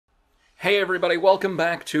Hey everybody, welcome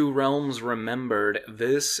back to Realms Remembered.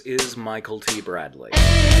 This is Michael T. Bradley.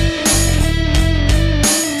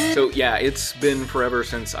 So yeah, it's been forever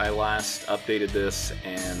since I last updated this,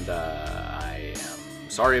 and I am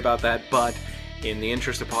sorry about that, but in the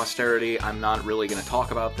interest of posterity, I'm not really going to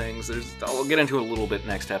talk about things. I'll get into it a little bit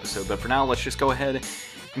next episode, but for now, let's just go ahead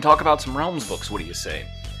and talk about some Realms books. What do you say?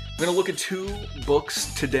 I'm going to look at two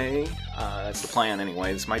books today. That's the plan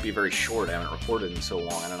anyway. This might be very short. I haven't recorded in so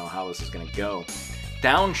long. I don't know how this is going to go.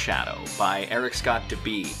 Downshadow by Erik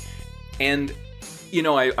DeBee. And, you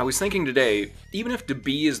know, I was thinking today, even if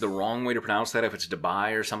DeBee is the wrong way to pronounce that, if it's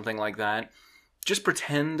DeBee or something like that, just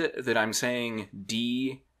pretend that I'm saying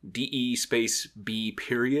D-E space B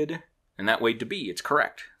period, and that way DeBee, it's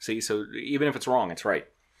correct. See, so even if it's wrong, it's right.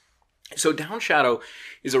 So Downshadow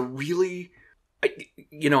is a really... I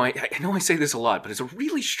know I say this a lot, but it's a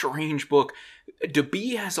really strange book.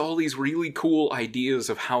 DeBee has all these really cool ideas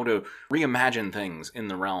of how to reimagine things in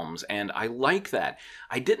the realms, and I like that.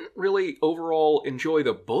 I didn't really overall enjoy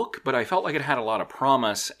the book, but I felt like it had a lot of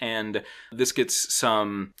promise, and this gets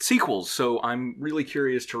some sequels, so I'm really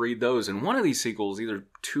curious to read those. And one of these sequels, either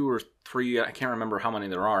 2 or 3, I can't remember how many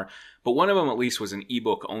there are, but one of them at least was an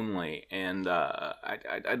ebook only, and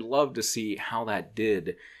I'd love to see how that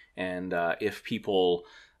did. And if people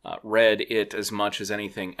read it as much as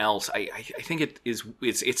anything else, I think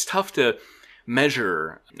it's tough to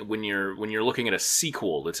measure when you're looking at a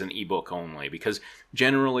sequel that's an ebook only, because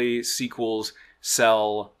generally sequels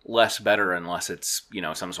sell less better unless it's, you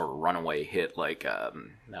know, some sort of runaway hit like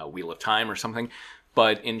Wheel of Time or something.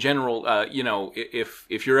 But in general, you know,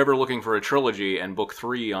 if you're ever looking for a trilogy and book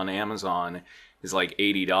 3 on Amazon is like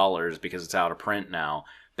 $80 because it's out of print now.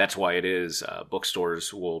 That's why it is.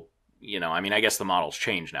 Bookstores will, you know, I mean, I guess the model's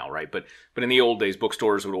changed now, right? But in the old days,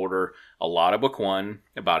 bookstores would order a lot of book 1,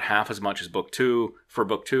 about half as much as book 2 for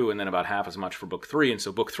book 2, and then about half as much for book 3. And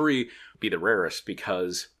so book 3 would be the rarest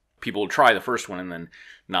because people would try the first one and then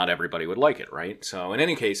not everybody would like it, right? So in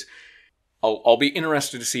any case, I'll be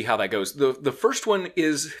interested to see how that goes. The first one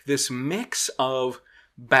is this mix of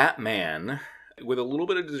Batman with a little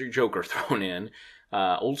bit of the Joker thrown in,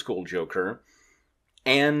 old school Joker,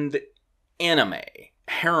 and anime,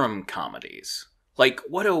 harem comedies. Like,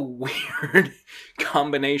 what a weird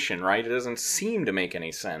combination, right? It doesn't seem to make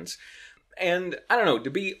any sense. And, I don't know,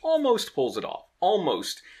 DeBee almost pulls it off.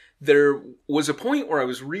 Almost. There was a point where I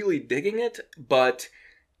was really digging it, but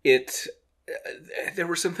there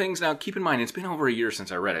were some things. Now, keep in mind, it's been over a year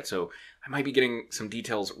since I read it, so I might be getting some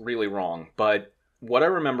details really wrong. But what I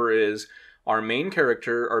remember is our main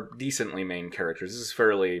character, or decently main characters, this is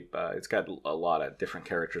fairly, it's got a lot of different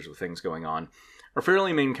characters with things going on. Our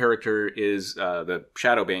fairly main character is the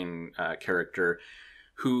Shadowbane character,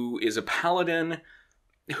 who is a paladin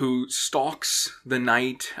who stalks the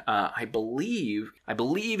knight. I believe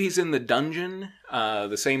he's in the dungeon,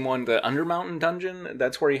 the same one, the Undermountain dungeon.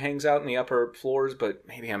 That's where he hangs out in the upper floors, but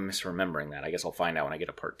maybe I'm misremembering that. I guess I'll find out when I get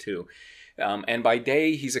to part 2. And by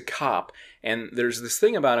day, he's a cop, and there's this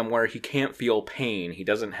thing about him where he can't feel pain. He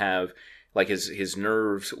doesn't have, like, his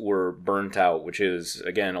nerves were burnt out, which is,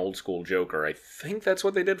 again, old school Joker. I think that's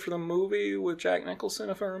what they did for the movie with Jack Nicholson,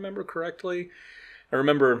 if I remember correctly. I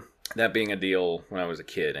remember that being a deal when I was a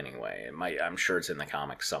kid, anyway. I'm sure it's in the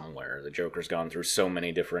comics somewhere. The Joker's gone through so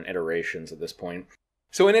many different iterations at this point.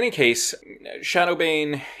 So in any case,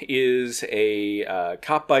 Shadowbane is a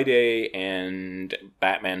cop by day and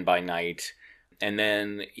Batman by night. And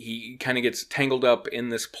then he kind of gets tangled up in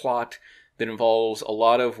this plot that involves a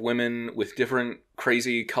lot of women with different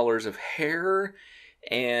crazy colors of hair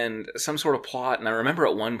and some sort of plot. And I remember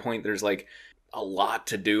at one point there's like a lot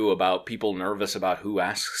to do about people nervous about who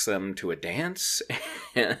asks them to a dance.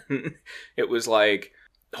 And it was like,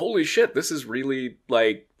 holy shit, this is really,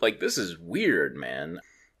 like this is weird, man.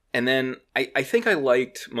 And then I think I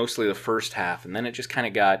liked mostly the first half, and then it just kind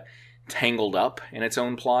of got tangled up in its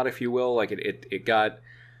own plot, if you will. Like, it got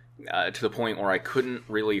to the point where I couldn't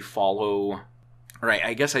really follow. Right,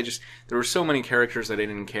 I guess there were so many characters that I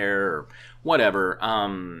didn't care, or whatever.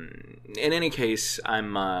 In any case,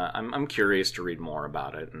 I'm curious to read more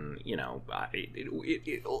about it, and, you know,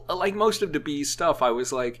 like most of DeBee's stuff, I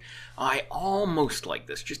was like, I almost like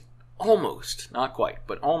this, just almost, not quite,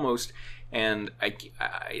 but almost. And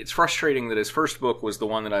it's frustrating that his first book was the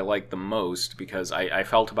one that I liked the most, because I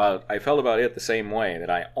felt about it the same way,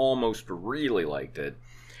 that I almost really liked it.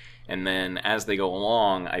 And then as they go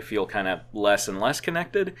along, I feel kind of less and less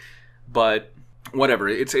connected. But whatever,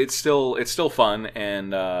 it's still fun,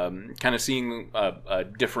 and kind of seeing a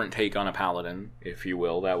different take on a paladin, if you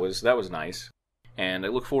will. That was nice, and I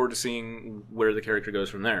look forward to seeing where the character goes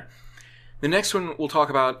from there. The next one we'll talk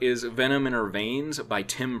about is Venom in Her Veins by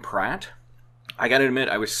Tim Pratt. I gotta admit,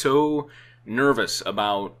 I was so nervous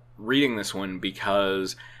about reading this one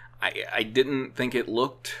because I didn't think it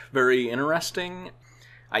looked very interesting.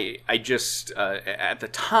 I just, at the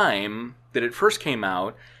time that it first came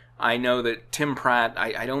out, I know that Tim Pratt,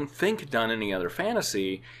 I don't think done any other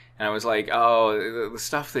fantasy, and I was like, oh, the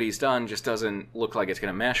stuff that he's done just doesn't look like it's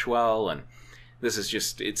going to mesh well, and this is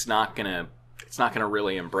just, it's not going to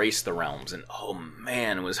really embrace the realms. And oh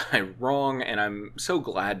man, was I wrong, and I'm so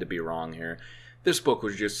glad to be wrong here. This book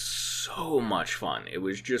was just so much fun. It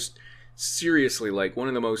was just seriously like one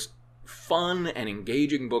of the most fun and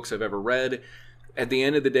engaging books I've ever read. At the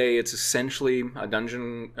end of the day, it's essentially a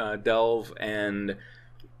dungeon delve, and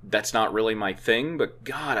that's not really my thing, but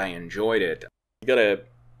God, I enjoyed it. You got a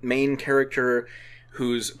main character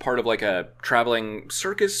who's part of like a traveling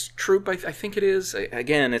circus troupe, I think it is.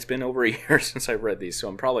 Again, it's been over a year since I've read these, so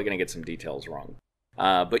I'm probably going to get some details wrong.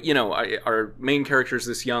 But, you know, our main character is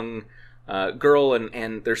this young girl,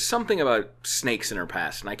 and there's something about snakes in her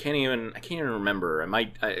past, and I can't even remember.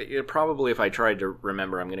 Probably if I tried to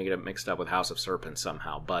remember, I'm going to get it mixed up with House of Serpents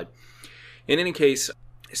somehow. But in any case,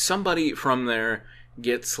 somebody from there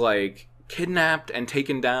gets like kidnapped and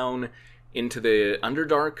taken down into the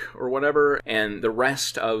Underdark or whatever, and the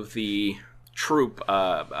rest of the troupe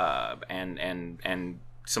and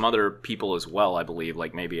some other people as well, I believe,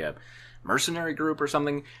 like maybe a mercenary group or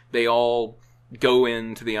something, they all go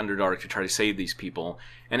into the Underdark to try to save these people,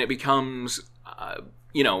 and it becomes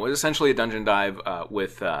essentially a dungeon dive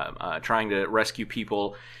with trying to rescue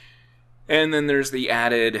people. And then there's the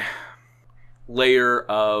added layer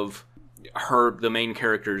of the main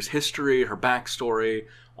character's history, her backstory,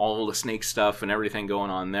 all the snake stuff and everything going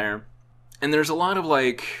on there. And there's a lot of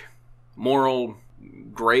like moral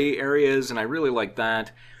gray areas, and I really like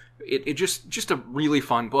that. It just a really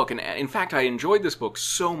fun book. And in fact, I enjoyed this book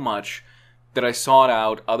so much that I sought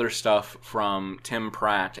out other stuff from Tim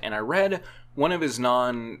Pratt, and I read one of his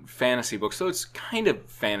non-fantasy books. So it's kind of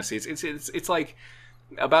fantasy. It's like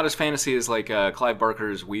about as fantasy as like Clive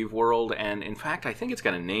Barker's Weave World, and in fact, I think it's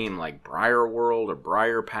got a name like Briar World or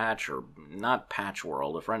Briar Patch, or not Patch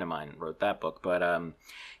World. A friend of mine wrote that book, but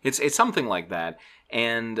it's something like that.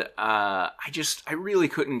 And I really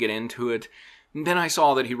couldn't get into it. And then I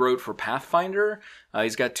saw that he wrote for Pathfinder.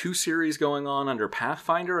 He's got 2 series going on under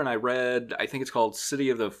Pathfinder, and I read, I think it's called City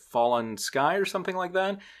of the Fallen Sky or something like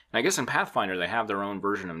that. And I guess in Pathfinder they have their own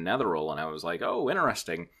version of Netheril, and I was like, oh,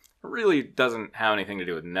 interesting. It really doesn't have anything to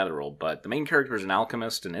do with Netheril, but the main character is an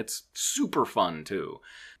alchemist, and it's super fun too.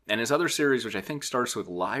 And his other series, which I think starts with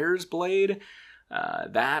Liar's Blade,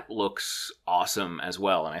 that looks awesome as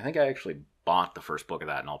well. And I think I actually bought the first book of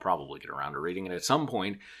that, and I'll probably get around to reading it at some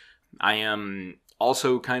point. I am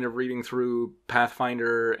also kind of reading through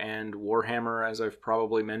Pathfinder and Warhammer, as I've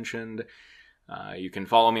probably mentioned. You can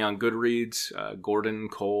follow me on Goodreads,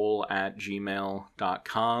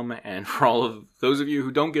 gordoncole@gmail.com. And for all of those of you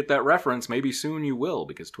who don't get that reference, maybe soon you will,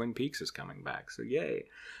 because Twin Peaks is coming back, so yay.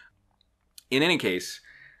 In any case,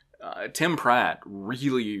 Tim Pratt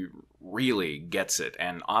really, really gets it,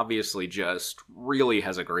 and obviously just really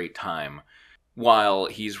has a great time while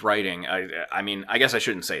he's writing. I mean, I guess I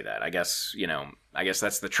shouldn't say that. I guess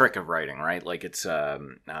that's the trick of writing, right? Like it's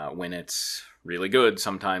when it's really good,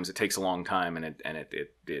 sometimes it takes a long time, and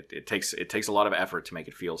it takes a lot of effort to make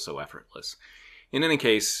it feel so effortless. In any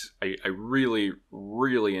case, I really,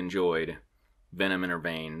 really enjoyed Venom in Her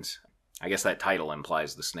Veins. I guess that title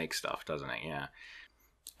implies the snake stuff, doesn't it? Yeah.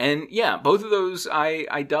 And yeah, both of those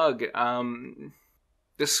I dug.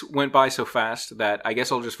 This went by so fast that I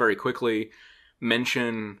guess I'll just very quickly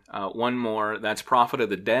mention one more. That's Prophet of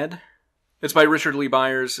the Dead. It's by Richard Lee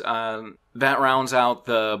Byers. That rounds out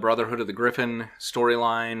the Brotherhood of the Griffon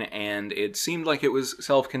storyline, and it seemed like it was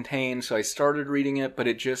self-contained, so I started reading it, but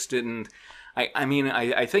it just didn't.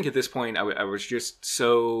 I think at this point I was just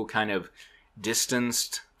so kind of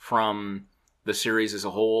distanced from the series as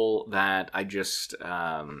a whole that I just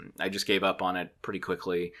gave up on it pretty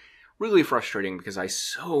quickly. Really frustrating, because I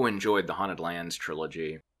so enjoyed the Haunted Lands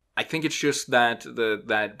trilogy. I think it's just that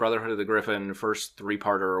that Brotherhood of the Griffon first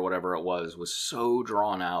 3-parter or whatever it was so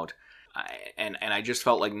drawn out, and I just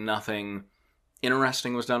felt like nothing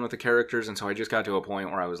interesting was done with the characters, and so I just got to a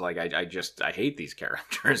point where I was like, I hate these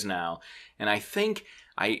characters now. And I think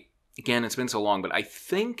again, it's been so long, but I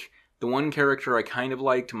think the one character I kind of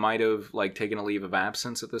liked might have like taken a leave of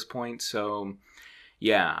absence at this point. So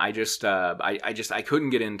yeah, I couldn't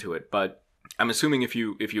get into it. But I'm assuming if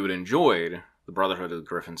you had enjoyed the Brotherhood of the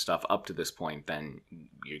Griffon stuff up to this point, then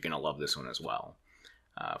you're gonna love this one as well.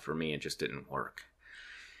 For me, it just didn't work.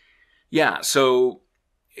 Yeah, so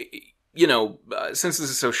since this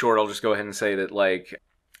is so short, I'll just go ahead and say that, like,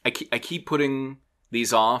 I keep putting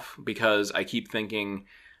these off because I keep thinking,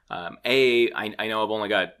 I know I've only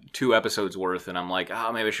got 2 episodes worth, and I'm like,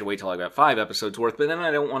 maybe I should wait till I got 5 episodes worth, but then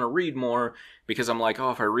I don't want to read more, because I'm like,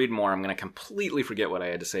 if I read more, I'm going to completely forget what I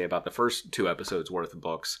had to say about the first 2 episodes worth of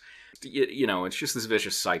books. It's just this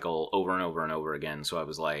vicious cycle over and over and over again, so I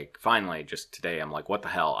was like, finally, just today, I'm like, what the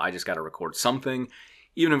hell, I just got to record something,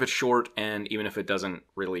 even if it's short, and even if it doesn't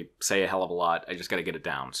really say a hell of a lot, I just got to get it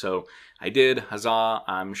down. So I did, huzzah,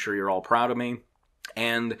 I'm sure you're all proud of me,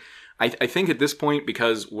 and I think at this point,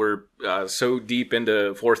 because we're so deep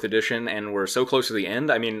into 4th edition and we're so close to the end,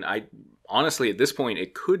 I mean, honestly, at this point,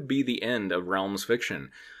 it could be the end of Realms fiction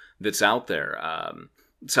that's out there.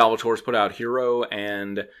 Salvatore's put out Hero,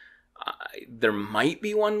 and there might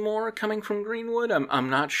be one more coming from Greenwood. I'm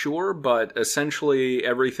not sure, but essentially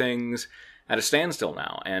everything's at a standstill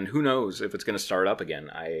now, and who knows if it's going to start up again.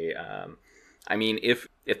 I mean, if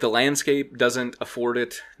the landscape doesn't afford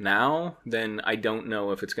it now, then I don't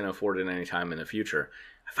know if it's going to afford it any time in the future.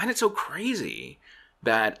 I find it so crazy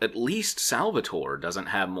that at least Salvatore doesn't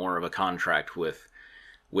have more of a contract with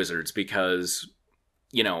Wizards, because,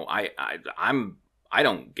 I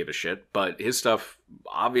don't give a shit, but his stuff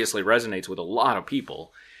obviously resonates with a lot of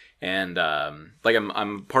people, and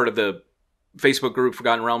I'm part of the Facebook group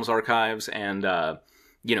Forgotten Realms Archives, and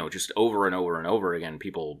just over and over and over again,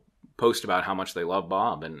 people post about how much they love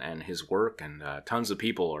Bob and his work, and tons of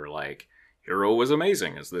people are like, Hero was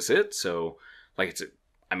amazing, is this it? So, like,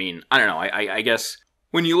 I don't know, I guess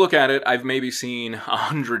when you look at it, I've maybe seen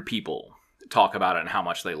 100 people talk about it and how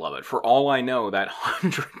much they love it. For all I know, that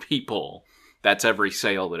 100 people, that's every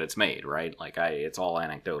sale that it's made, right? Like, it's all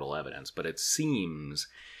anecdotal evidence, but it seems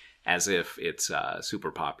as if it's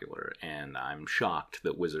super popular, and I'm shocked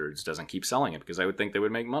that Wizards doesn't keep selling it, because I would think they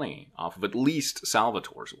would make money off of at least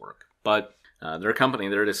Salvatore's work. But their company,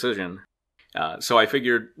 their decision. So I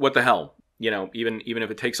figured, what the hell? Even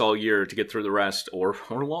if it takes all year to get through the rest, or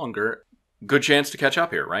longer, good chance to catch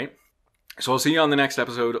up here, right? So I'll see you on the next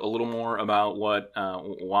episode, a little more about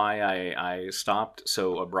why I stopped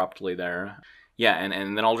so abruptly there. Yeah,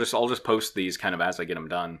 and then I'll just post these kind of as I get them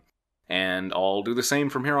done. And I'll do the same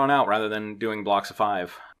from here on out, rather than doing blocks of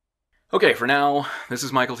 5. Okay, for now, this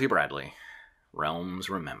is Michael T. Bradley. Realms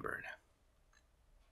Remembered.